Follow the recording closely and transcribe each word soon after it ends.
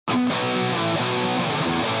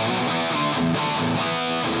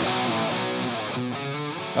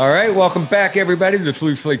All right, welcome back, everybody, to the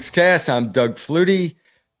Flu Flakes Cast. I'm Doug Flutie.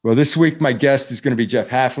 Well, this week my guest is going to be Jeff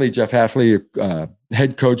Hafley. Jeff Hafley,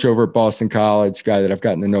 head coach over at Boston College, guy that I've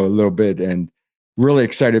gotten to know a little bit, and really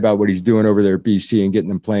excited about what he's doing over there at BC and getting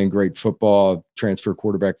them playing great football. Transfer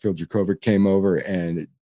quarterback Phil Jurkovec came over, and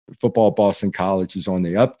football at Boston College is on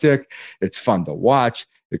the uptick. It's fun to watch,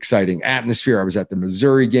 exciting atmosphere. I was at the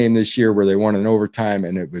Missouri game this year where they won in overtime,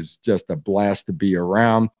 and it was just a blast to be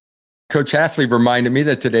around. Coach Hafley reminded me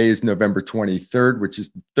that today is November 23rd, which is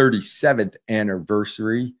the 37th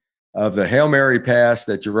anniversary of the Hail Mary pass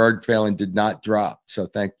that Gerard Phelan did not drop. So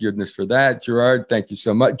thank goodness for that. Gerard, thank you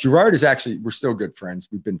so much. Gerard is actually, we're still good friends.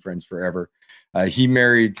 We've been friends forever. He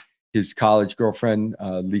married his college girlfriend,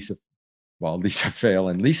 Lisa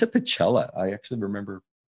Phelan, Lisa Picella. I actually remember.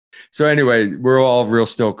 So anyway, we're all real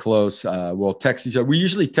still close. We'll text each other. We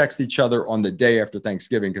usually text each other on the day after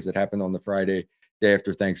Thanksgiving because it happened on the Friday day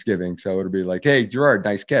after Thanksgiving. So it'll be like, hey, Gerard,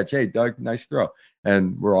 nice catch. Hey, Doug, nice throw.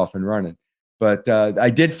 And we're off and running. But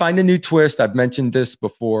I did find a new twist. I've mentioned this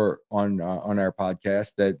before on our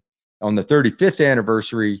podcast that on the 35th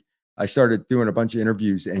anniversary, I started doing a bunch of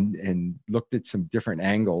interviews and looked at some different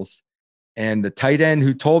angles. And the tight end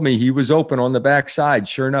who told me he was open on the backside,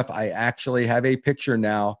 sure enough, I actually have a picture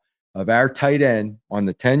now of our tight end on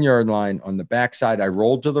the 10-yard line on the backside. I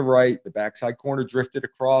rolled to the right. The backside corner drifted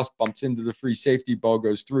across, bumps into the free safety, ball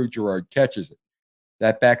goes through. Gerard catches it.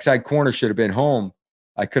 That backside corner should have been home.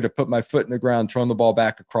 I could have put my foot in the ground, thrown the ball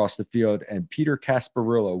back across the field, and Peter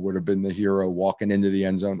Casparillo would have been the hero walking into the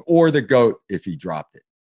end zone, or the GOAT if he dropped it.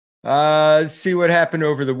 Let's see what happened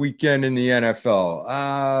over the weekend in the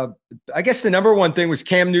NFL. I guess the number one thing was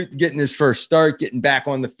Cam Newton getting his first start, getting back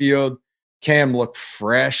on the field. Cam looked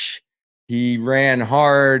fresh. He ran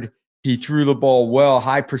hard. He threw the ball well,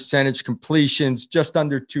 high percentage completions, just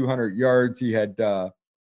under 200 yards. He had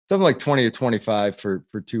something like 20 to 25 for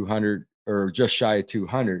 200 or just shy of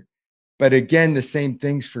 200. But again, the same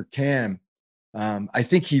things for Cam. I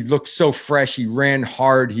think he looked so fresh. He ran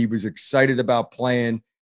hard. He was excited about playing.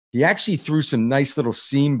 He actually threw some nice little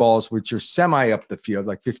seam balls, which are semi up the field,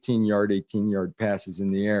 like 15-yard, 18-yard passes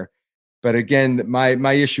in the air. But again,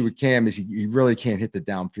 my issue with Cam is he really can't hit the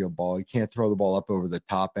downfield ball. He can't throw the ball up over the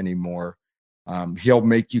top anymore. He'll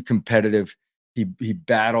make you competitive. He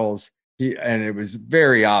battles. And it was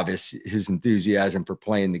very obvious his enthusiasm for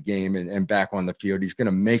playing the game and back on the field. He's going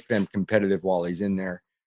to make them competitive while he's in there.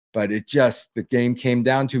 But the game came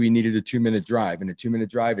down to he needed a 2-minute drive. And a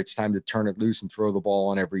 2-minute drive, it's time to turn it loose and throw the ball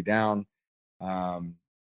on every down.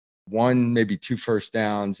 One, maybe two first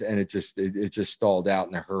downs, and it just stalled out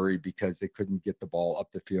in a hurry because they couldn't get the ball up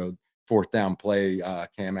the field. Fourth down play,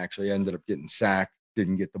 Cam actually ended up getting sacked,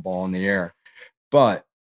 didn't get the ball in the air. But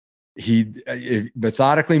he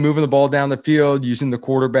methodically moving the ball down the field, using the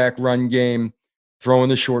quarterback run game, throwing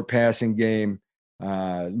the short passing game,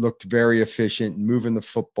 looked very efficient, moving the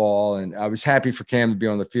football. And I was happy for Cam to be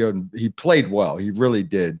on the field. And he played well. He really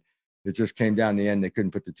did. It just came down the end. They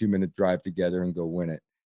couldn't put the 2-minute drive together and go win it.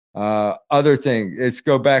 Other thing, let's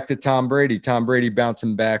go back to Tom Brady. Tom Brady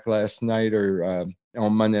bouncing back last night or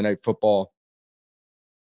on Monday Night Football.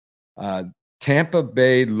 Tampa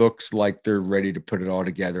Bay looks like they're ready to put it all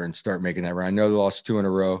together and start making that run. I know they lost 2 in a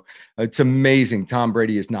row. It's amazing. Tom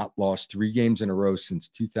Brady has not lost 3 games in a row since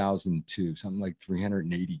 2002, something like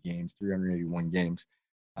 380 games, 381 games.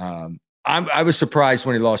 I was surprised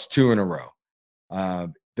when he lost 2 in a row.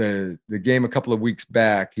 The game a couple of weeks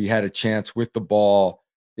back, he had a chance with the ball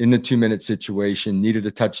in the 2-minute situation, needed a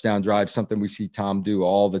touchdown drive, something we see Tom do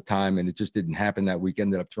all the time, and it just didn't happen that week.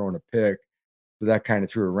 Ended up throwing a pick. So that kind of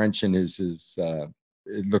threw a wrench in his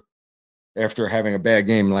it looked, after having a bad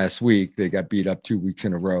game last week, they got beat up 2 weeks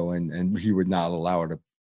in a row, and he would not allow it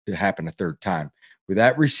to happen a third time. With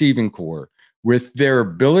that receiving core, with their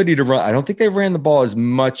ability to run, I don't think they ran the ball as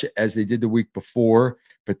much as they did the week before,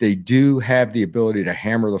 but they do have the ability to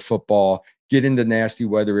hammer the football, get into nasty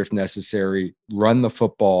weather if necessary, run the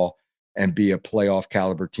football, and be a playoff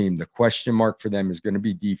caliber team. The question mark for them is going to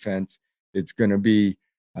be defense. It's going to be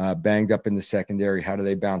banged up in the secondary. How do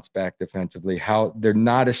they bounce back defensively? How they're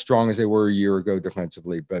not as strong as they were a year ago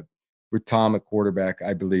defensively, but with Tom at quarterback,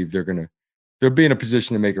 I believe they'll be in a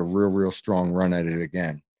position to make a real strong run at it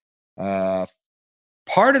again.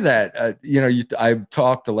 Part of that, I've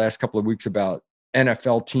talked the last couple of weeks about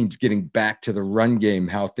NFL teams getting back to the run game,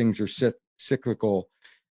 how things are cyclical,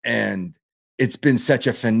 and it's been such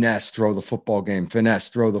a finesse, throw the football game, finesse,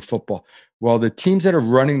 throw the football. Well, the teams that are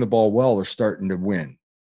running the ball well are starting to win.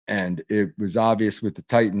 And it was obvious with the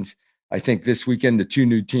Titans. I think this weekend, the 2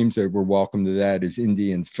 new teams that were welcome to that is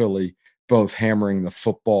Indy and Philly, both hammering the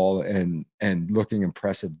football and looking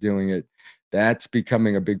impressive doing it. That's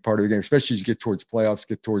becoming a big part of the game, especially as you get towards playoffs,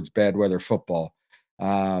 get towards bad weather football.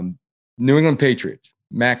 New England Patriots,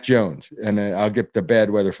 Mac Jones, and I'll get the bad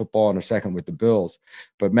weather football in a second with the Bills,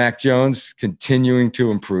 but Mac Jones continuing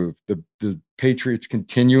to improve. The Patriots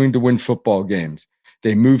continuing to win football games.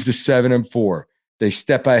 They move to 7-4. They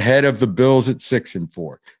step ahead of the Bills at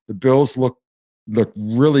 6-4. The Bills look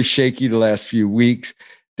really shaky the last few weeks,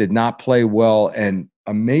 did not play well. And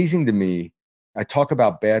amazing to me, I talk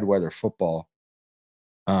about bad weather football.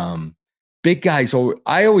 Big guys,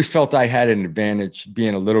 I always felt I had an advantage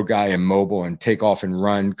being a little guy and mobile and take off and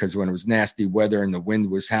run, because when it was nasty weather and the wind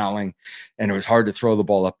was howling and it was hard to throw the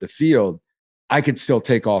ball up the field, I could still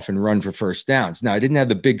take off and run for first downs. Now, I didn't have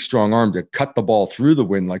the big, strong arm to cut the ball through the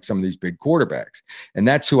wind like some of these big quarterbacks. And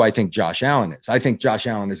that's who I think Josh Allen is. I think Josh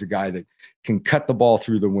Allen is a guy that can cut the ball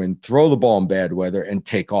through the wind, throw the ball in bad weather, and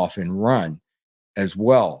take off and run as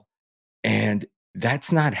well. And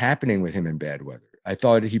that's not happening with him in bad weather. I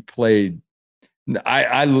thought he played.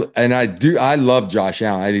 I love Josh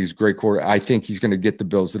Allen. I think he's a great quarterback. I think he's going to get the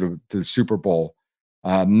Bills to the Super Bowl.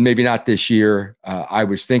 Maybe not this year. I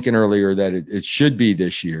was thinking earlier that it should be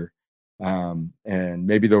this year, and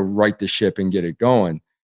maybe they'll right the ship and get it going.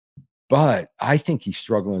 But I think he's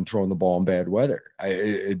struggling throwing the ball in bad weather.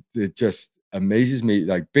 It just amazes me.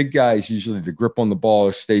 Like, big guys, usually the grip on the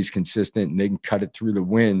ball stays consistent and they can cut it through the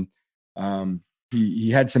wind.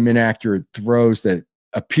 He had some inaccurate throws that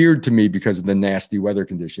appeared to me because of the nasty weather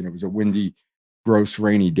condition. It was a windy, gross,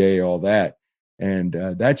 rainy day, all that. And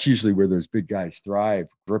that's usually where those big guys thrive,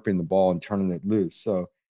 gripping the ball and turning it loose. So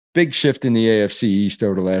big shift in the AFC East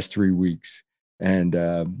over the last 3 weeks. And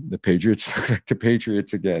the Patriots, the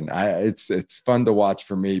Patriots again. It's fun to watch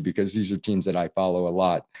for me because these are teams that I follow a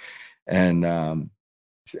lot. And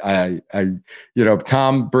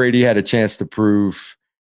Tom Brady had a chance to prove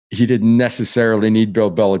he didn't necessarily need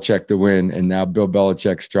Bill Belichick to win. And now Bill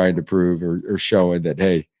Belichick's trying to prove or showing that,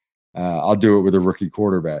 hey, I'll do it with a rookie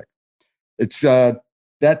quarterback. It's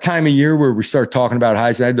that time of year where we start talking about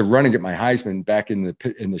Heisman. I had to run and get my Heisman back in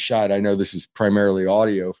the shot. I know this is primarily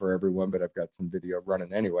audio for everyone, but I've got some video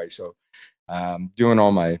running anyway. So doing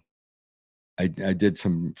all I did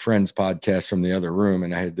some friends podcasts from the other room,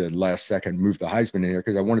 and I had the last second move the Heisman in here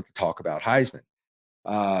because I wanted to talk about Heisman.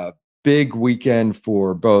 Big weekend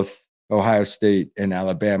for both Ohio State and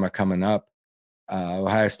Alabama coming up.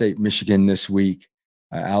 Ohio State, Michigan this week.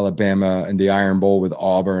 Alabama and the Iron Bowl with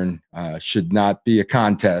Auburn should not be a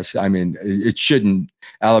contest. I mean, it shouldn't.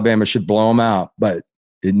 Alabama should blow them out, but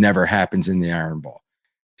it never happens in the Iron Bowl.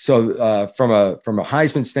 So from a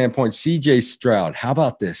Heisman standpoint, C.J. Stroud, how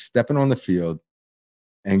about this? Stepping on the field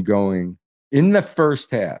and going in the first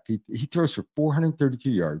half. He throws for 432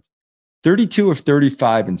 yards. 32 of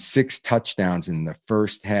 35 and 6 touchdowns in the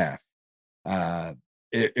first half.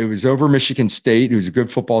 It was over Michigan State. It was a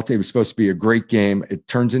good football team. It was supposed to be a great game. It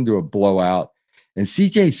turns into a blowout. And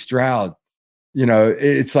CJ Stroud,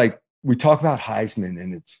 it's like we talk about Heisman,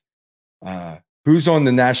 and it's who's on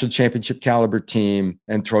the national championship caliber team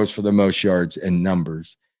and throws for the most yards and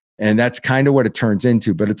numbers. And that's kind of what it turns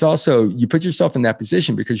into. But it's also, you put yourself in that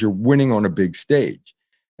position because you're winning on a big stage.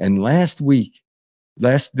 And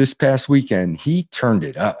this past weekend, he turned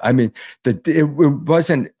it up. I mean, it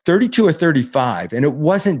wasn't 32 or 35, and it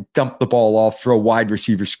wasn't dump the ball off, throw wide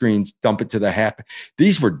receiver screens, dump it to the half.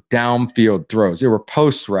 These were downfield throws. They were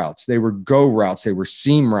post routes. They were go routes. They were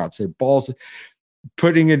seam routes. They balls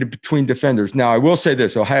putting it between defenders. Now, I will say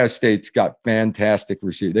this: Ohio State's got fantastic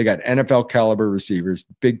receivers. They got NFL caliber receivers,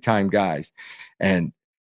 big time guys. And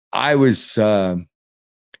I was, I've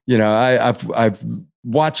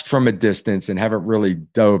watched from a distance and haven't really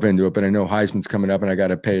dove into it, but I know Heisman's coming up and I got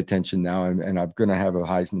to pay attention now, and I'm going to have a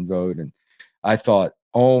Heisman vote. And I thought,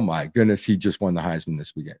 oh my goodness, he just won the Heisman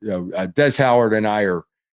this weekend. Des Howard and I are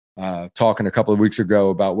talking a couple of weeks ago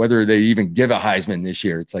about whether they even give a Heisman this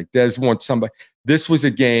year. It's like Des wants somebody. This was a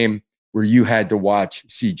game where you had to watch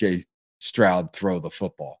CJ Stroud throw the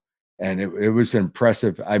football. And it was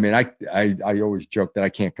impressive. I mean, I always joke that I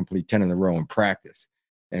can't complete 10 in a row in practice.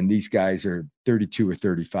 And these guys are 32 or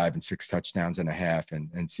 35 and 6 touchdowns and a half. And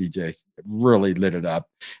CJ really lit it up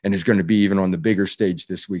and is going to be even on the bigger stage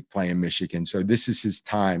this week playing Michigan. So this is his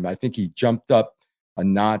time. I think he jumped up a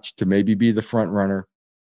notch to maybe be the front runner.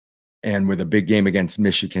 And with a big game against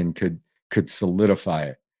Michigan could solidify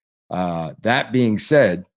it. That being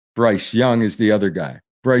said, Bryce Young is the other guy.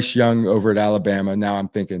 Bryce Young over at Alabama. Now I'm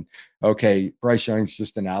thinking, okay, Bryce Young's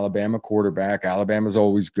just an Alabama quarterback. Alabama's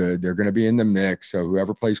always good. They're going to be in the mix. So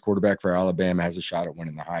whoever plays quarterback for Alabama has a shot at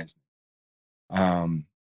winning the Heisman.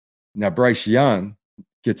 Now, Bryce Young,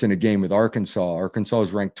 gets in a game with Arkansas. Arkansas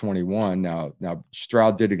is ranked 21 now. Now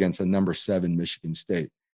Stroud did against a number 7 Michigan State,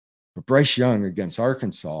 but Bryce Young against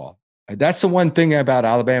Arkansas. That's the one thing about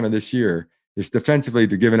Alabama this year is defensively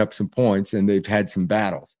they're giving up some points and they've had some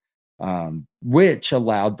battles, which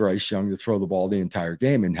allowed Bryce Young to throw the ball the entire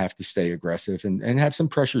game and have to stay aggressive and have some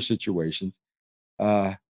pressure situations.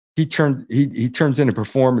 He turns in a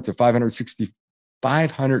performance of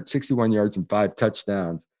 561 yards and 5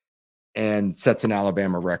 touchdowns and sets an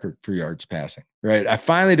Alabama record for yards passing, right? I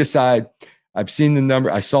finally decide I've seen the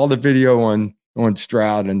number. I saw the video on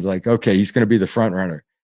Stroud and it's like, okay, he's going to be the front runner.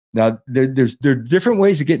 Now there are different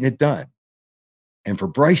ways of getting it done. And for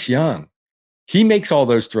Bryce Young, he makes all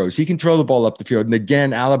those throws. He can throw the ball up the field. And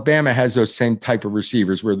again, Alabama has those same type of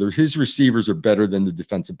receivers where his receivers are better than the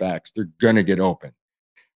defensive backs. They're going to get open.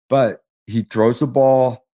 But he throws the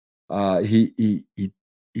ball. He's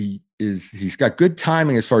got good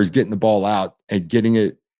timing as far as getting the ball out and getting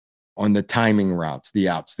it on the timing routes, the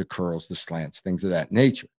outs, the curls, the slants, things of that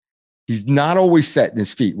nature. He's not always setting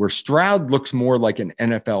his feet, where Stroud looks more like an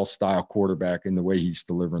NFL-style quarterback in the way he's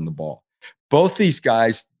delivering the ball. Both these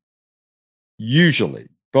guys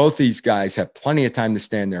have plenty of time to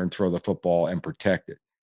stand there and throw the football and protect it.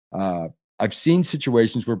 I've seen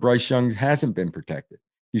situations where Bryce Young hasn't been protected.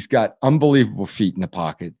 He's got unbelievable feet in the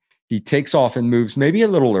pocket. He takes off and moves maybe a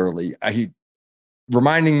little early.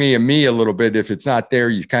 Reminding me of me a little bit. If it's not there,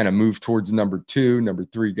 you kind of move towards number 2, number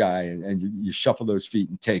 3 guy, and you shuffle those feet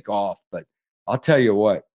and take off. But I'll tell you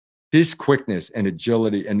what, his quickness and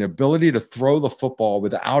agility and the ability to throw the football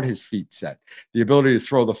without his feet set, the ability to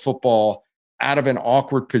throw the football out of an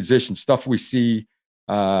awkward position, stuff we see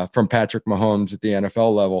from Patrick Mahomes at the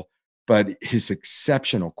NFL level, but his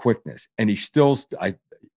exceptional quickness. And he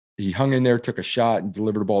hung in there, took a shot, and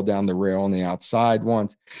delivered the ball down the rail on the outside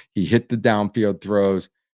once. He hit the downfield throws.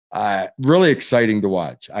 Really exciting to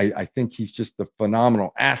watch. I think he's just a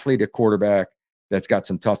phenomenal athlete at quarterback that's got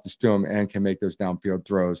some toughness to him and can make those downfield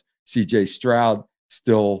throws. CJ Stroud,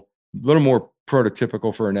 still a little more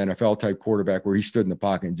prototypical for an NFL-type quarterback where he stood in the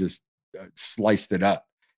pocket and just sliced it up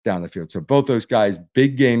down the field. So both those guys,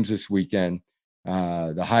 big games this weekend.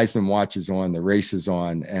 The Heisman watch is on, the race is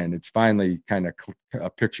on, and it's finally kind of a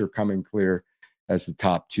picture coming clear as the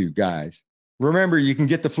top 2 guys. Remember, you can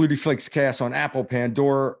get the Flutie Flakes cast on Apple,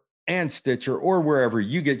 Pandora, and Stitcher, or wherever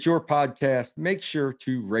you get your podcast. Make sure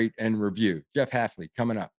to rate and review. Jeff Hafley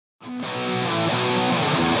coming up.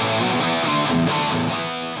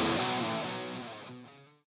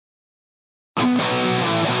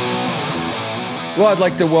 Well, I'd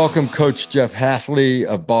like to welcome Coach Jeff Hafley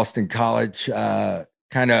of Boston College.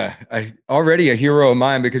 Already a hero of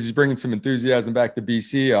mine because he's bringing some enthusiasm back to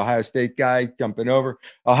BC. Ohio State guy jumping over.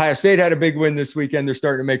 Ohio State had a big win this weekend. They're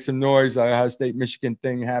starting to make some noise. Ohio State-Michigan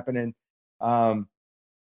thing happening. Coach,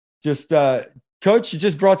 you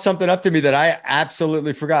just brought something up to me that I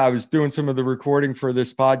absolutely forgot. I was doing some of the recording for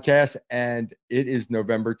this podcast, and it is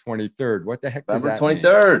November 23rd. What the heck does that mean?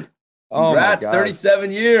 November 23rd. Congrats, oh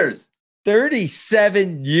 37 years.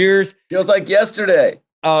 37 years. Feels like yesterday.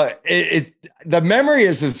 The memory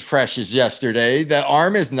is as fresh as yesterday. The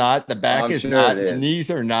arm is not. The back is not. The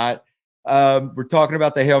knees are not. We're talking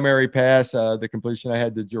about the Hail Mary pass, the completion I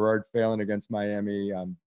had to Gerard Phelan against Miami.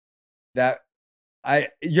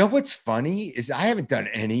 What's funny is I haven't done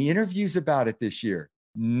any interviews about it this year.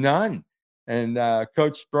 None. And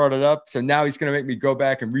Coach brought it up. So now he's going to make me go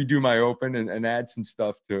back and redo my open and add some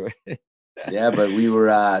stuff to it. Yeah, but we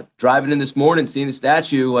were driving in this morning, seeing the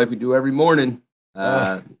statue like we do every morning.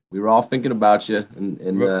 We were all thinking about you.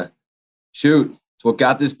 And shoot, it's what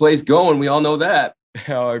got this place going. We all know that.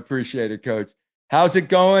 Oh, I appreciate it, Coach. How's it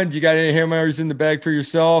going? Do you got any Hail Marys in the bag for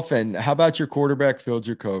yourself? And how about your quarterback, Phil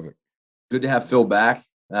Jurkovec? Good to have Phil back.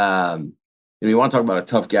 You want to talk about a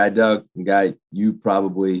tough guy, Doug, a guy you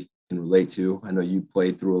probably can relate to. I know you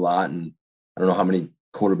played through a lot, and I don't know how many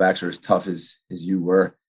quarterbacks are as tough as you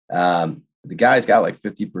were. The guy's got like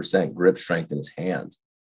 50% grip strength in his hands.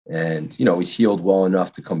 And, he's healed well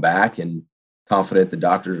enough to come back and confident.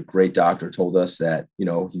 The great doctor, told us that,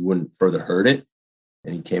 he wouldn't further hurt it.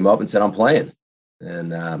 And he came up and said, I'm playing.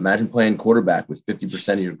 And imagine playing quarterback with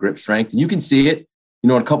 50% of your grip strength. And you can see it, in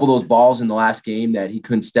a couple of those balls in the last game that he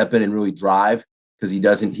couldn't step in and really drive because he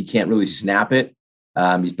can't really snap it.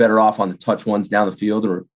 He's better off on the touch ones down the field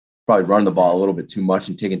or probably run the ball a little bit too much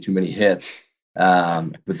and taking too many hits.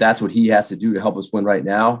 But that's what he has to do to help us win right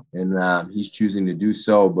now. And he's choosing to do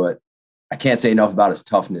so. But I can't say enough about his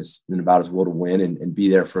toughness and about his will to win and be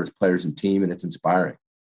there for his players and team. And it's inspiring.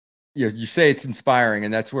 Yeah, you say it's inspiring.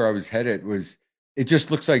 And that's where I was headed. It just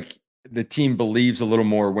looks like the team believes a little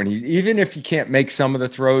more when even if he can't make some of the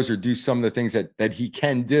throws or do some of the things that he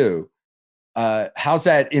can do, how's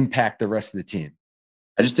that impact the rest of the team?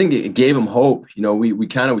 I just think it gave him hope.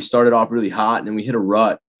 We started off really hot and then we hit a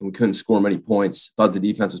rut and we couldn't score many points. Thought the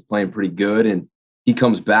defense was playing pretty good, and he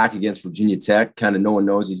comes back against Virginia Tech. Kind of no one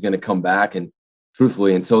knows he's going to come back. And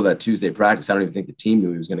truthfully, until that Tuesday practice, I don't even think the team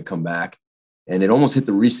knew he was going to come back. And it almost hit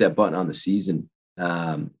the reset button on the season.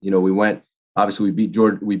 We went, obviously we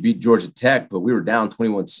beat Georgia Tech, but we were down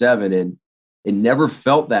 21-7, and it never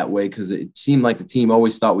felt that way because it seemed like the team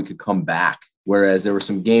always thought we could come back. Whereas there were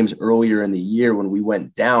some games earlier in the year when we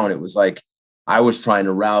went down, it was like I was trying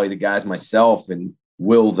to rally the guys myself and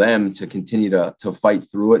will them to continue to fight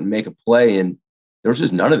through it and make a play. And there was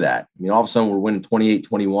just none of that. I mean, all of a sudden we're winning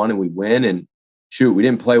 28-21 and we win. And shoot, we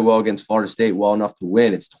didn't play well against Florida State well enough to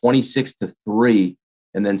win. It's 26-3.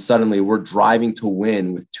 And then suddenly we're driving to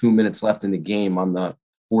win with 2 minutes left in the game on the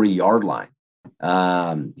 40-yard line.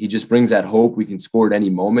 He just brings that hope we can score at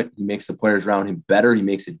any moment. He makes the players around him better. He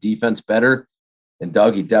makes the defense better. And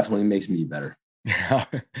Doug, he definitely makes me better.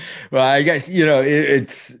 Well, I guess,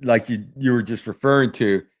 it's like you were just referring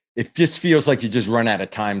to, it just feels like you just run out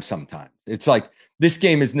of time sometimes. It's like this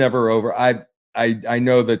game is never over. I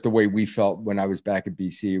know that the way we felt when I was back at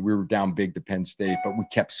BC, we were down big to Penn State, but we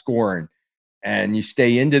kept scoring. And you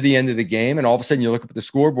stay into the end of the game, and all of a sudden you look up at the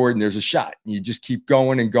scoreboard and there's a shot. And you just keep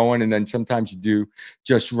going and going, and then sometimes you do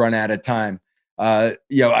just run out of time. I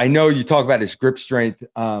know you talk about his grip strength.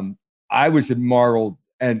 I was marveled,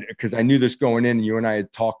 and because I knew this going in, and you and I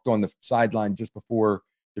had talked on the sideline just before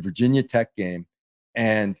the Virginia Tech game,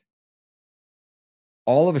 and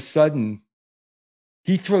all of a sudden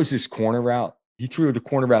he throws this corner route. He threw the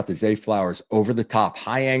corner route to Zay Flowers over the top,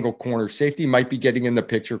 high angle corner. Safety might be getting in the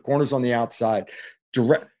picture. Corners on the outside.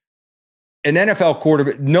 Direct. An NFL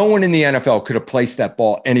quarterback, no one in the NFL could have placed that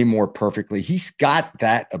ball any more perfectly. He's got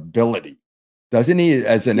that ability, doesn't he,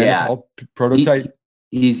 as an NFL prototype?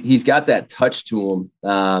 He's got that touch to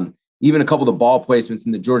him. Even a couple of the ball placements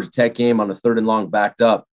in the Georgia Tech game on the 3rd and long backed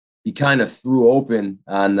up, he kind of threw open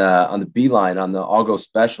on the beeline on the All Go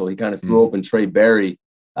special. He kind of threw open Trey Berry.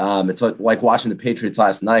 It's like watching the Patriots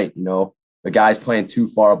last night. The guy's playing too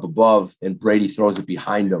far up above and Brady throws it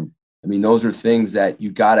behind him. I mean, those are things that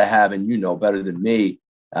you got to have, and better than me.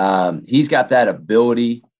 He's got that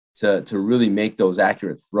ability to really make those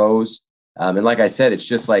accurate throws. And like I said, it's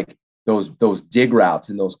just like those dig routes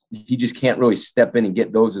and he just can't really step in and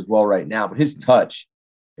get those as well right now. But his touch,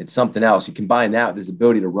 it's something else. You combine that with his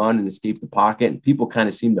ability to run and escape the pocket, and people kind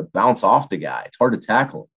of seem to bounce off the guy. It's hard to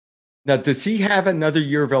tackle him. Now, does he have another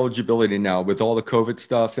year of eligibility now with all the COVID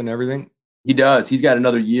stuff and everything? He does. He's got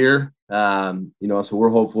another year. So we're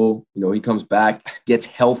hopeful, he comes back, gets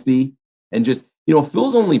healthy, and just,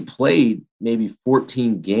 Phil's only played maybe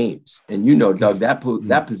 14 games. And, Doug,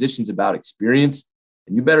 that position's about experience,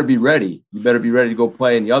 and you better be ready. You better be ready to go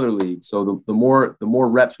play in the other league. So the more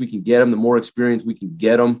reps we can get him, the more experience we can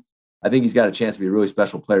get him, I think he's got a chance to be a really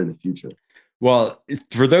special player in the future. Well,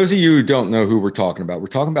 for those of you who don't know who we're talking about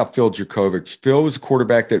Phil Jurkovec. Phil was a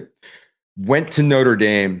quarterback that went to Notre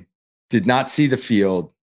Dame, did not see the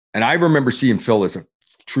field. And I remember seeing Phil as a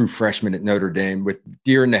true freshman at Notre Dame with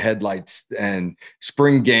deer in the headlights and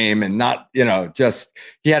spring game and not, just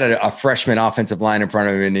he had a freshman offensive line in front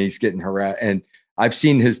of him and he's getting harassed. And I've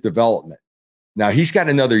seen his development. Now he's got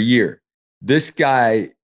another year. This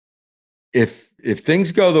guy, if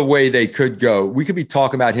things go the way they could go, we could be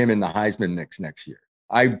talking about him in the Heisman mix next year.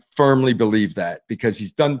 I firmly believe that because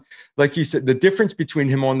he's done, like you said, the difference between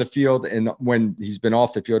him on the field and when he's been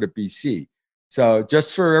off the field at BC. So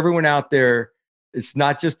just for everyone out there, it's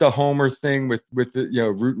not just a homer thing with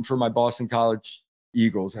the, rooting for my Boston College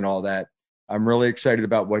Eagles and all that. I'm really excited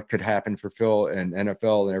about what could happen for Phil and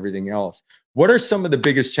NFL and everything else. What are some of the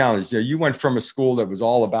biggest challenges? You went from a school that was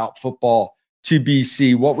all about football to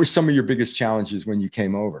BC. What were some of your biggest challenges when you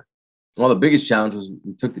came over? Well, the biggest challenge was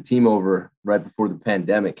we took the team over right before the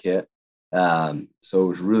pandemic hit. So it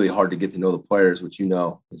was really hard to get to know the players, which,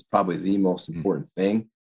 is probably the most important thing,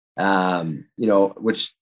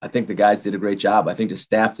 which I think the guys did a great job. I think the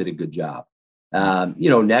staff did a good job.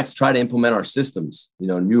 Next, try to implement our systems,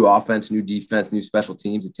 new offense, new defense, new special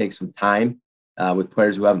teams. It takes some time with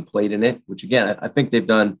players who haven't played in it, which, again, I think they've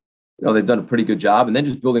done a pretty good job. And then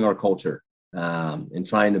just building our culture and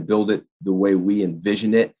trying to build it the way we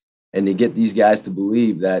envision it. And to get these guys to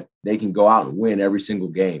believe that they can go out and win every single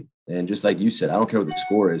game. And just like you said, I don't care what the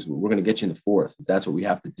score is. We're going to get you in the fourth if that's what we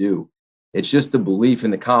have to do. It's just the belief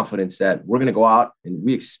and the confidence that we're going to go out and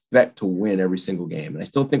we expect to win every single game. And I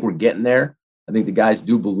still think we're getting there. I think the guys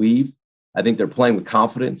do believe. I think they're playing with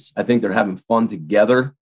confidence. I think they're having fun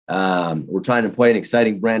together. We're trying to play an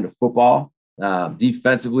exciting brand of football.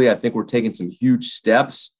 Defensively, I think we're taking some huge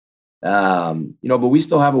steps. But we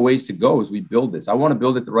still have a ways to go as we build this. I want to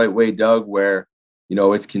build it the right way, Doug, where,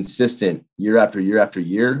 it's consistent year after year after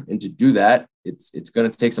year. And to do that, it's going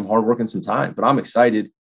to take some hard work and some time, but I'm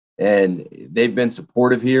excited. And they've been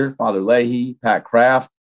supportive here. Father Leahy, Pat Kraft,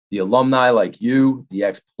 the alumni like you, the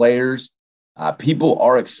ex-players, people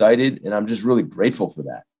are excited. And I'm just really grateful for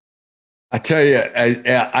that. I tell you,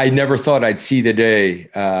 I never thought I'd see the day,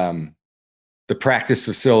 the practice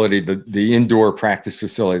facility, the indoor practice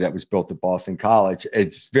facility that was built at Boston College.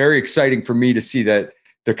 It's very exciting for me to see that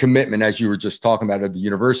the commitment, as you were just talking about, of the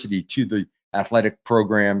university to the athletic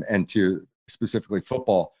program and to specifically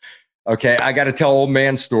football. Okay, I got to tell old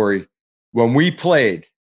man story. When we played,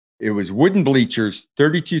 it was wooden bleachers,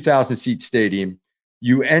 32,000 seat stadium.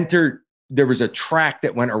 You entered, there was a track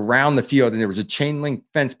that went around the field, and there was a chain link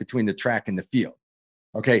fence between the track and the field.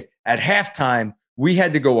 Okay, at halftime, we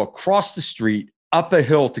had to go across the street, up a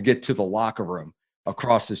hill to get to the locker room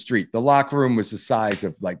across the street. The locker room was the size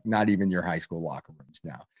of like not even your high school locker rooms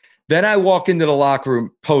now. Then I walk into the locker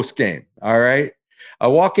room post game. All right. I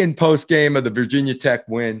walk in post game of the Virginia Tech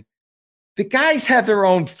win. The guys have their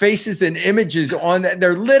own faces and images on that.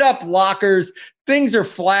 They're lit up lockers. Things are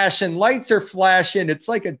flashing. Lights are flashing. It's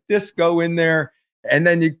like a disco in there. And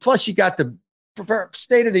then plus you got the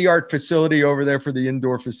state-of-the-art facility over there for the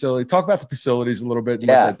indoor facility. Talk about the facilities a little bit.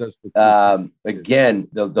 Yeah. Again,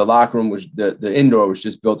 the locker room was the indoor was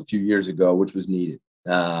just built a few years ago, which was needed.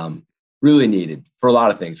 Really needed for a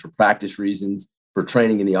lot of things, for practice reasons, for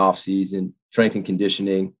training in the off season, strength and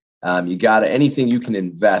conditioning. You got anything you can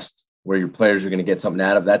invest where your players are going to get something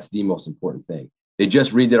out of. That's the most important thing. They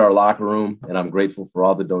just redid our locker room, and I'm grateful for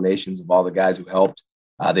all the donations of all the guys who helped.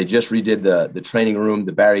 They just redid the training room,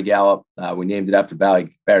 the Barry Gallup. We named it after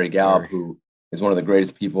Barry Gallup, who is one of the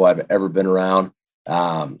greatest people I've ever been around.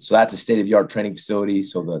 So that's a state-of-the-art training facility,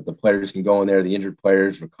 so the players can go in there, the injured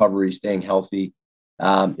players, recovery, staying healthy.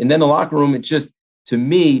 And then the locker room, it's just, to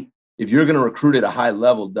me, if you're going to recruit at a high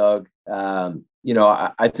level, Doug,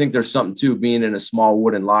 I think there's something to being in a small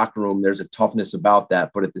wooden locker room. There's a toughness about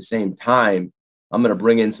that. But at the same time, I'm going to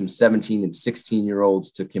bring in some 17 and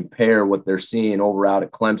 16-year-olds to compare what they're seeing over out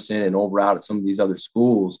at Clemson and over out at some of these other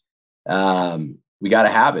schools. We got to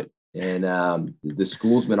have it. And the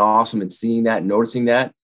school's been awesome in seeing that and noticing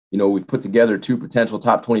that. We've put together 2 potential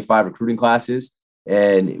top 25 recruiting classes,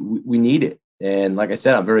 and we need it. And like I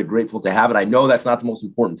said, I'm very grateful to have it. I know that's not the most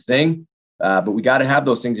important thing, but we got to have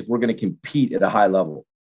those things if we're going to compete at a high level.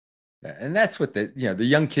 And that's what the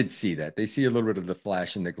young kids see. That they see a little bit of the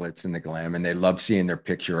flash and the glitz and the glam, and they love seeing their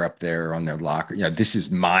picture up there on their locker. This is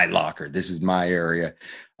my locker. This is my area.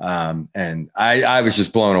 And I was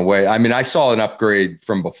just blown away. I mean, I saw an upgrade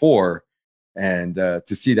from before, and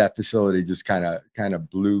to see that facility just kind of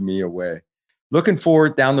blew me away. Looking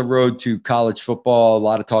forward down the road to college football. A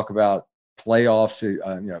lot of talk about playoffs.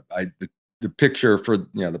 The picture for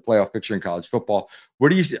the playoff picture in college football. What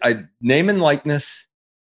do you see? Name and likeness.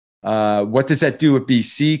 What does that do with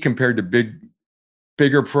BC compared to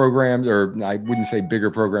bigger programs, or I wouldn't say bigger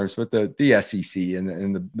programs, but the SEC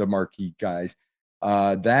and the marquee guys?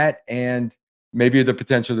 That and maybe the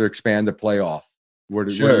potential to expand the playoff. What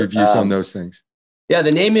are your views on those things? Yeah,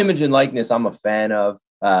 the name, image, and likeness I'm a fan of.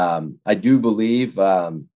 I do believe,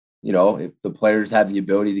 if the players have the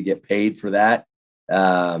ability to get paid for that.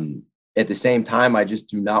 At the same time, I just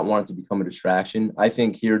do not want it to become a distraction. I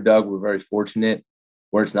think here, Doug, we're very fortunate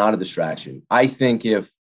where it's not a distraction. I think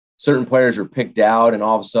if certain players are picked out and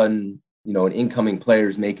all of a sudden, an incoming player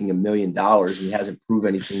is making $1 million and he hasn't proved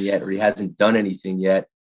anything yet, or he hasn't done anything yet,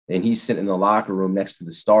 and he's sitting in the locker room next to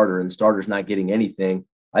the starter and the starter's not getting anything,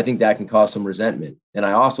 I think that can cause some resentment. And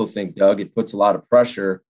I also think, Doug, it puts a lot of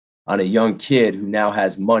pressure on a young kid who now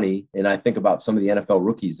has money. And I think about some of the NFL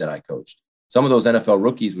rookies that I coached. Some of those NFL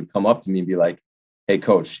rookies would come up to me and be like, hey,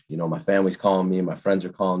 coach, my family's calling me, my friends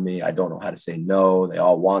are calling me. I don't know how to say no. They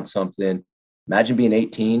all want something. Imagine being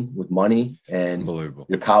 18 with money and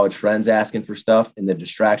your college friends asking for stuff and the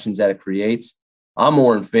distractions that it creates. I'm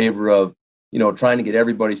more in favor of, trying to get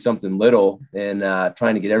everybody something little and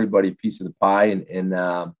trying to get everybody a piece of the pie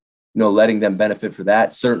and letting them benefit for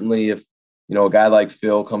that. Certainly if, a guy like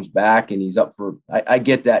Phil comes back and he's up for, I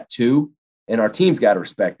get that too. And our team's got to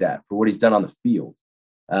respect that for what he's done on the field.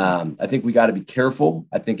 I think we got to be careful.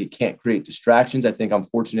 I think it can't create distractions. I think I'm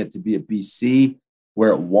fortunate to be at BC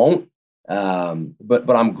where it won't.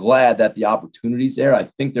 But I'm glad that the opportunity's there. I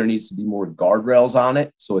think there needs to be more guardrails on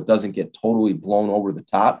it so it doesn't get totally blown over the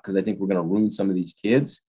top, because I think we're going to ruin some of these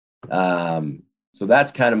kids. So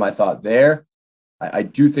that's kind of my thought there. I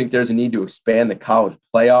do think there's a need to expand the college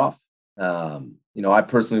playoff. I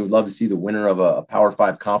personally would love to see the winner of a Power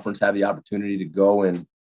 5 conference have the opportunity to go and,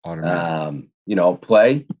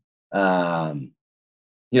 play.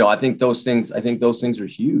 I think those things are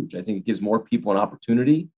huge. I think it gives more people an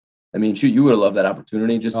opportunity. I mean, shoot, you would have loved that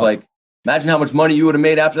opportunity. Imagine how much money you would have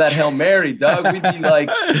made after that Hail Mary, Doug. We'd be like,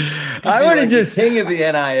 I would have just king of the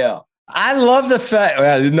NIL. I love the fact,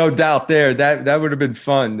 no doubt there. That would have been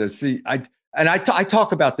fun to see. I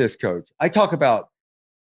talk about this, Coach. I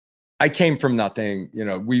came from nothing.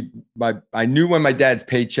 I knew when my dad's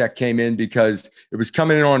paycheck came in because it was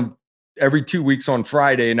coming in on every 2 weeks on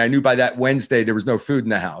Friday, and I knew by that Wednesday there was no food in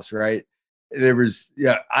the house. Right?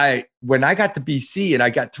 When I got to BC and I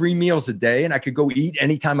got 3 meals a day and I could go eat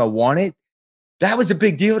anytime I wanted, that was a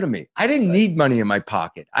big deal to me. I didn't need money in my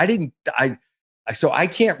pocket. So I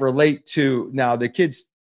can't relate to now the kids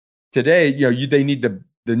today. They need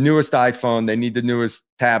the newest iPhone, they need the newest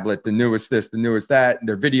tablet, the newest this, the newest that, and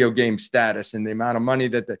their video game status and the amount of money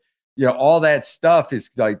that all that stuff is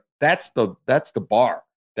like that's the bar,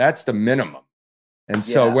 that's the minimum. And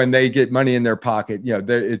so when they get money in their pocket,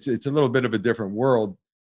 it's a little bit of a different world,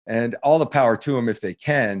 and all the power to them if they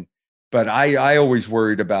can. But I always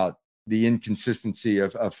worried about the inconsistency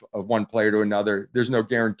of one player to another. There's no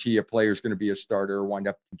guarantee a player is going to be a starter or wind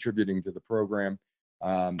up contributing to the program.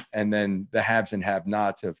 And then the haves and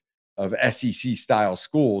have-nots of SEC style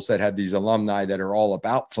schools that have these alumni that are all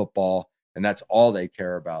about football, and that's all they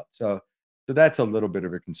care about. So that's a little bit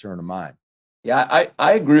of a concern of mine. Yeah,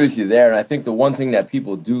 I agree with you there. And I think the one thing that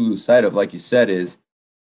people do lose sight of, like you said, is it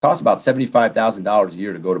costs about $75,000 a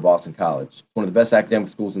year to go to Boston College. It's one of the best academic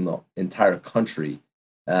schools in the entire country.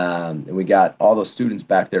 And we got all those students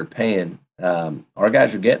back there paying. Our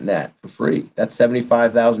guys are getting that for free. That's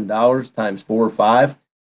 $75,000 times 4 or 5,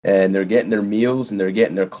 and they're getting their meals and they're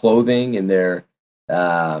getting their clothing and they're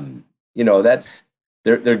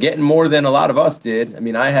getting more than a lot of us did. I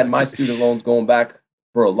mean, I had my student loans going back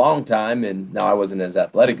for a long time, and now I wasn't as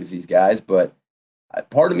athletic as these guys, but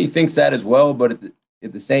part of me thinks that as well. But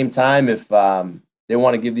at the same time, if they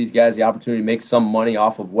want to give these guys the opportunity to make some money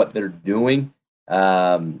off of what they're doing,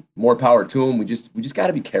 more power to them. We just got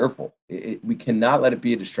to be careful. We cannot let it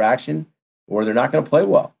be a distraction, or they're not going to play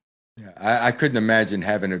well. Yeah, I couldn't imagine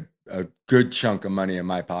having a good chunk of money in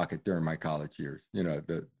my pocket during my college years.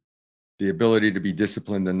 The ability to be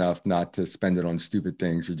disciplined enough not to spend it on stupid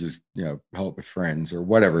things or just help with friends or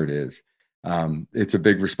whatever it is. It's a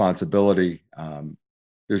big responsibility.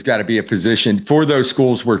 There's got to be a position for those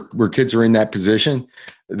schools where kids are in that position.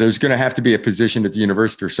 There's going to have to be a position at the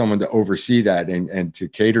university for someone to oversee that and to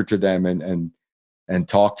cater to them and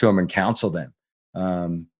talk to them and counsel them.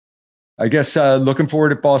 I guess looking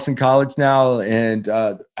forward at Boston College now. And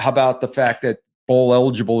how about the fact that bowl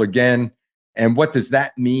eligible again? And what does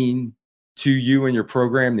that mean to you and your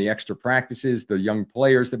program, the extra practices, the young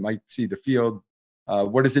players that might see the field?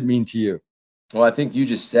 What does it mean to you? Well, I think you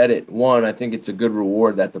just said it. One, I think it's a good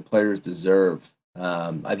reward that the players deserve.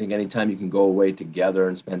 I think anytime you can go away together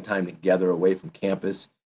and spend time together away from campus,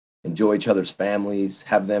 enjoy each other's families,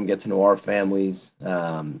 have them get to know our families.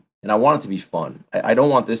 And I want it to be fun. I don't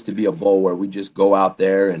want this to be a bowl where we just go out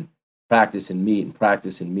there and practice and meet and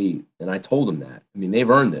practice and meet. And I told them that. I mean, they've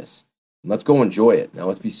earned this. Let's go enjoy it. Now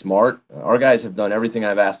let's be smart. Our guys have done everything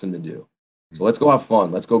I've asked them to do. So let's go have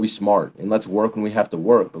fun. Let's go be smart, and let's work when we have to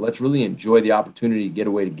work. But let's really enjoy the opportunity to get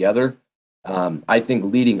away together. I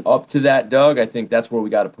think leading up to that, Doug, I think that's where we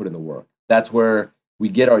got to put in the work. That's where we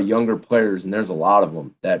get our younger players, and there's a lot of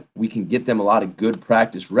them, that we can get them a lot of good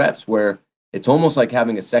practice reps where it's almost like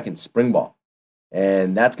having a second spring ball.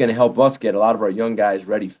 And that's going to help us get a lot of our young guys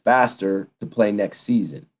ready faster to play next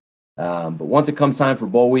season. But once it comes time for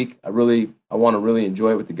bowl week, I want to really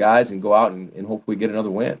enjoy it with the guys and go out and hopefully get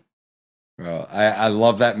another win. Well, I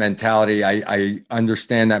love that mentality. I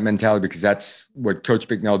understand that mentality because that's what Coach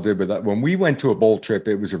Bicknell did with that. When we went to a bowl trip,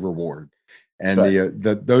 it was a reward. And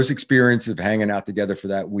right. Those experiences of hanging out together for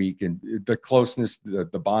that week and the closeness, the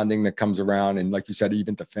bonding that comes around. And like you said,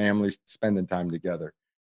 even the families spending time together.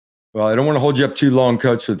 Well, I don't want to hold you up too long,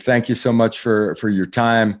 Coach, so thank you so much for your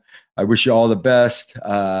time. I wish you all the best.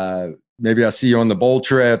 Maybe I'll see you on the bowl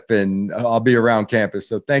trip and I'll be around campus.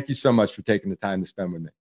 So thank you so much for taking the time to spend with me.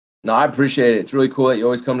 No, I appreciate it. It's really cool that you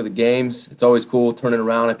always come to the games. It's always cool turning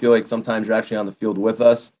around. I feel like sometimes you're actually on the field with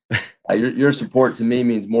us. Your support to me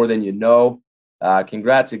means more than you know.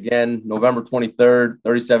 Congrats again. November 23rd,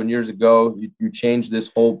 37 years ago, you changed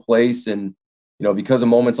this whole place. And, because of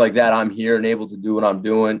moments like that, I'm here and able to do what I'm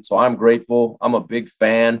doing. So I'm grateful. I'm a big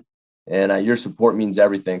fan. And your support means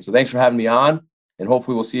everything. So thanks for having me on. And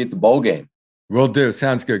hopefully we'll see you at the bowl game. Will do.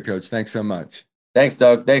 Sounds good, Coach. Thanks so much. Thanks,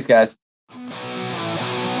 Doug. Thanks, guys.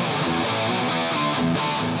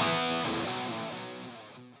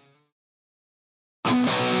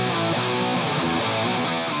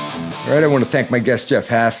 All right, I want to thank my guest, Jeff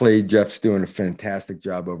Hafley. Jeff's doing a fantastic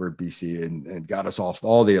job over at BC and got us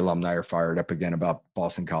all the alumni are fired up again about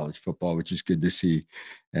Boston College football, which is good to see,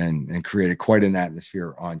 and created quite an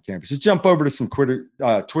atmosphere on campus. Let's jump over to some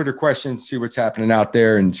Twitter questions, see what's happening out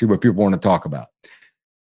there, and see what people want to talk about.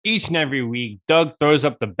 Each and every week, Doug throws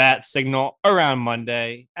up the bat signal around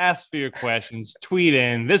Monday, asks for your questions, tweet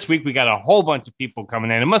in. This week, we got a whole bunch of people coming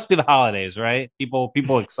in. It must be the holidays, right?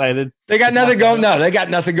 People excited. They got nothing going. No, they got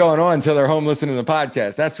nothing going on, so they're home listening to the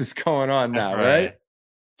podcast. That's what's going on now, right?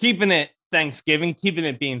 Keeping it Thanksgiving, keeping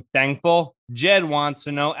it being thankful. Jed wants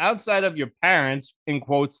to know, outside of your parents, in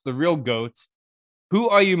quotes, the real goats, who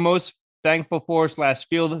are you most thankful for /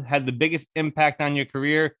 field had the biggest impact on your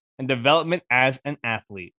career and development as an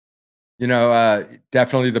athlete?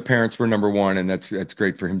 Definitely the parents were number one, and that's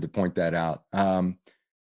great for him to point that out.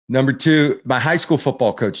 Number two, my high school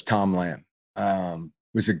football coach, Tom Lamb,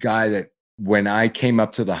 was a guy that when I came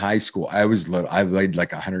up to the high school, I was little. I weighed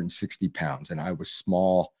like 160 pounds, and I was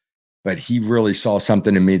small, but he really saw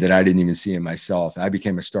something in me that I didn't even see in myself. I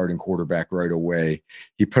became a starting quarterback right away.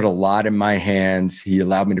 He put a lot in my hands. He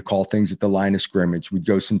allowed me to call things at the line of scrimmage. We'd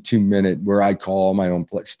go some 2-minute where I'd call my own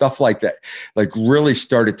play, stuff like that, like really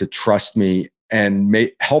started to trust me and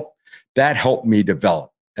helped me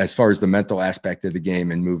develop as far as the mental aspect of the game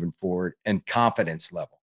and moving forward and confidence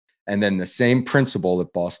level. And then the same principle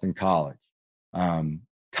at Boston College.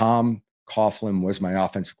 Tom Coughlin was my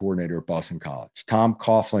offensive coordinator at Boston College. Tom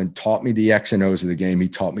Coughlin taught me the X and O's of the game. He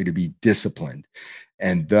taught me to be disciplined.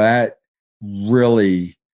 And that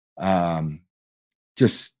really,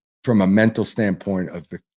 just from a mental standpoint of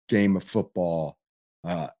the game of football,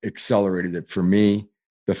 accelerated it for me.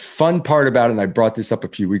 The fun part about it, and I brought this up a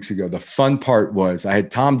few weeks ago, the fun part was I had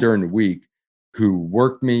Tom during the week who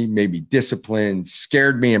worked me, made me disciplined,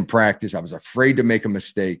 scared me in practice. I was afraid to make a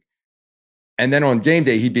mistake. And then on game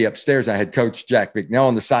day, he'd be upstairs. I had Coach Jack Bicknell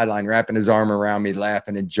on the sideline, wrapping his arm around me,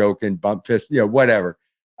 laughing and joking, bump fist, whatever.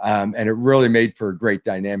 And it really made for a great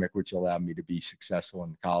dynamic, which allowed me to be successful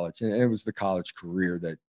in college. And it was the college career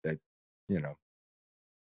that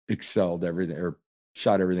excelled everything or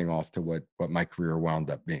shot everything off to what my career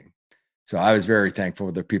wound up being. So I was very thankful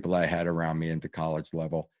for the people I had around me at the college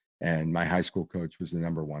level. And my high school coach was the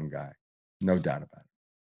number one guy. No doubt about it.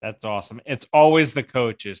 That's awesome. It's always the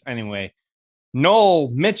coaches. Anyway, Noel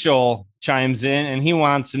Mitchell chimes in and he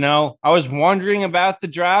wants to know, I was wondering about the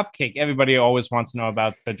drop kick. Everybody always wants to know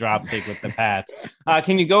about the drop kick with the Pats.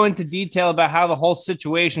 Can you go into detail about how the whole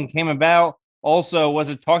situation came about? Also, was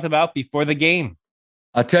it talked about before the game?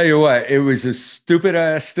 I'll tell you what, it was a stupid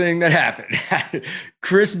ass thing that happened.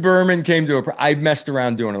 Chris Berman came to I messed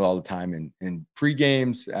around doing it all the time in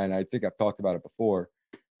pre-games, and I think I've talked about it before,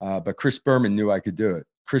 but Chris Berman knew I could do it.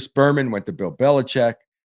 Chris Berman went to Bill Belichick,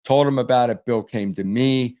 told him about it. Bill came to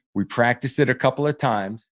me. We practiced it a couple of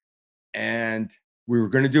times, and we were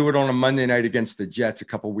going to do it on a Monday night against the Jets a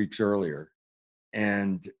couple of weeks earlier.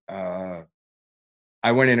 And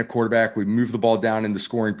I went in at quarterback. We moved the ball down in the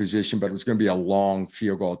scoring position, but it was going to be a long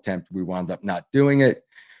field goal attempt. We wound up not doing it.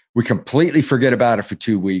 We completely forget about it for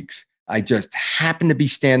 2 weeks. I just happened to be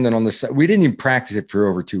standing on the side. We didn't even practice it for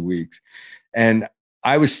over 2 weeks. And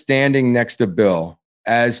I was standing next to Bill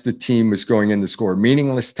as the team was going in to score a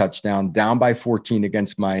meaningless touchdown, down by 14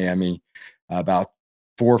 against Miami, about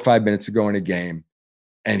 4 or 5 minutes ago in a game.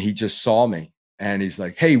 And he just saw me and he's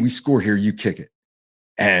like, "Hey, we score here. You kick it."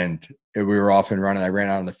 And we were off and running. I ran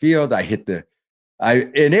out on the field. And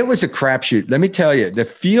it was a crapshoot. Let me tell you, the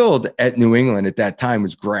field at New England at that time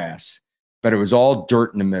was grass, but it was all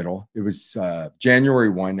dirt in the middle. It was January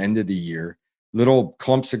 1, end of the year, little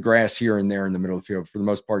clumps of grass here and there in the middle of the field, for the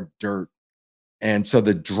most part, dirt. And so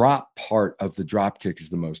the drop part of the drop kick is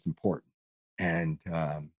the most important. And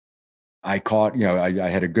I caught, I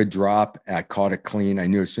had a good drop. I caught it clean. I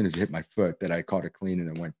knew as soon as it hit my foot that I caught it clean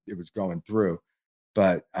and it was going through.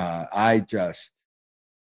 But I just,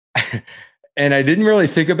 and I didn't really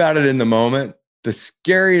think about it in the moment. The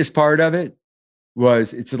scariest part of it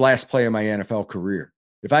was it's the last play of my NFL career.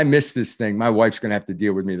 If I miss this thing, my wife's going to have to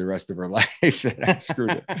deal with me the rest of her life. And I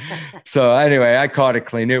screwed it. So anyway, I caught it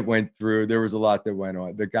clean. It went through. There was a lot that went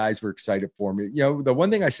on. The guys were excited for me. The one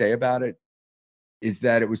thing I say about it is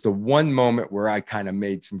that it was the one moment where I kind of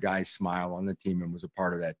made some guys smile on the team and was a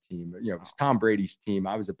part of that team. It was Tom Brady's team.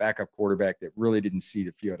 I was a backup quarterback that really didn't see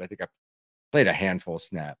the field. I think I played a handful of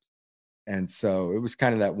snaps. And so it was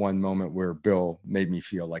kind of that one moment where Bill made me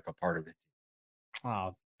feel like a part of it.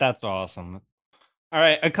 Oh, that's awesome. All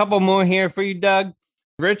right, a couple more here for you, Doug.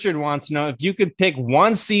 Richard wants to know if you could pick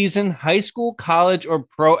one season, high school, college, or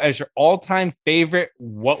pro as your all-time favorite,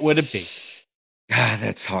 what would it be? God,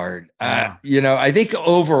 that's hard. I think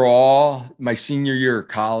overall, my senior year of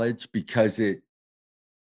college, because the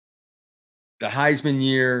Heisman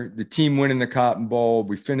year, the team winning the Cotton Bowl,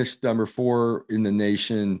 we finished number 4 in the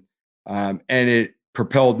nation, and it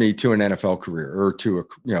propelled me to an NFL career or to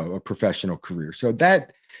a professional career. So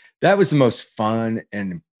that was the most fun.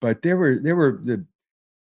 But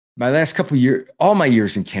my last couple of years, all my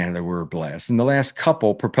years in Canada were a blast, and the last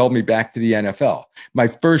couple propelled me back to the NFL. My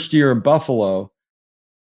first year in Buffalo,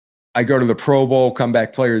 I go to the Pro Bowl,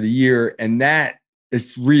 comeback player of the year, and that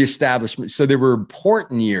is reestablishment. So there were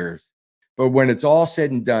important years. But when it's all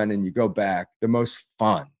said and done and you go back, the most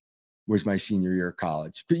fun was my senior year of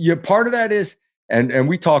college. But part of that is, and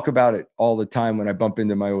we talk about it all the time when I bump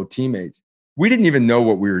into my old teammates, we didn't even know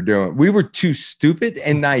what we were doing. We were too stupid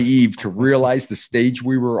and naive to realize the stage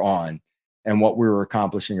we were on and what we were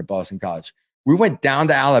accomplishing at Boston College. We went down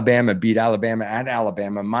to Alabama, beat Alabama at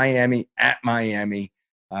Alabama, Miami at Miami.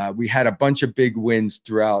 We had a bunch of big wins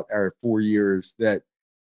throughout our 4 years that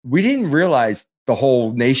we didn't realize the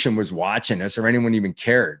whole nation was watching us or anyone even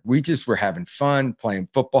cared. We just were having fun playing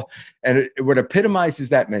football. And what epitomizes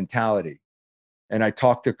that mentality. And I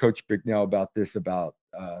talked to Coach Bicknell about this about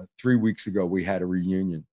 3 weeks ago. We had a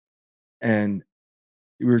reunion. And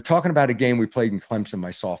we were talking about a game we played in Clemson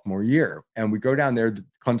my sophomore year. And we go down there,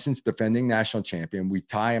 Clemson's defending national champion. We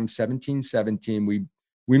tie them 17-17.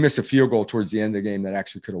 We miss a field goal towards the end of the game that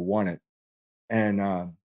actually could have won it.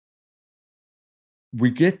 And we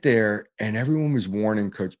get there and everyone was warning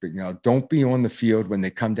Coach Bicknell, don't be on the field when they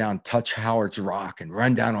come down, touch Howard's rock and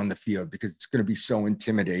run down on the field because it's going to be so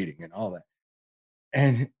intimidating and all that.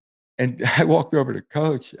 And I walked over to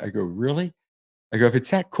Coach. I go, really? I go, if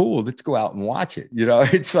it's that cool, let's go out and watch it.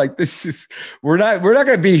 It's like, we're not going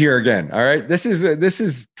to be here again. All right. This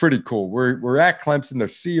is pretty cool. We're at Clemson, the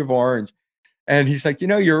Sea of Orange. And he's like,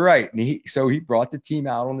 you're right. And so he brought the team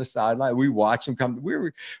out on the sideline. We watched them come.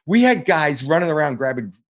 We had guys running around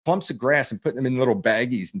grabbing clumps of grass and putting them in little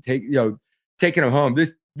baggies and taking them home.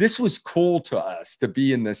 This was cool to us to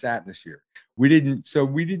be in this atmosphere. We didn't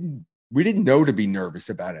know to be nervous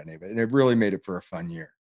about any of it. And it really made it for a fun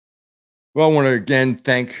year. Well, I want to again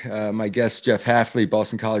thank my guest, Jeff Hafley,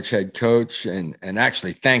 Boston College head coach, and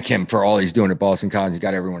actually thank him for all he's doing at Boston College. He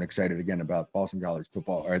got everyone excited again about Boston College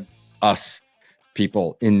football, or us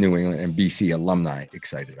people in New England and BC alumni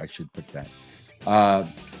excited. I should put that.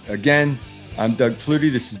 Again, I'm Doug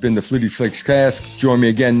Flutie. This has been the Flutie Flakes Cast. Join me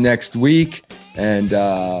again next week, and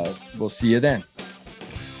we'll see you then.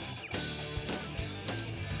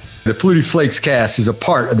 The Flutie Flakes Cast is a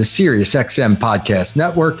part of the SiriusXM Podcast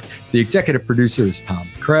Network. The executive producer is Tom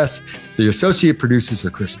Kress. The associate producers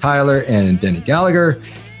are Chris Tyler and Denny Gallagher.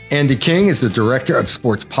 Andy King is the director of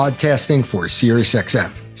sports podcasting for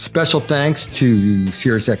SiriusXM. Special thanks to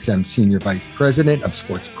SiriusXM Senior Vice President of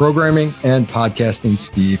Sports Programming and Podcasting,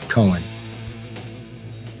 Steve Cohen.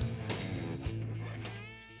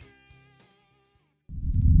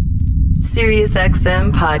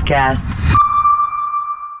 SiriusXM Podcasts.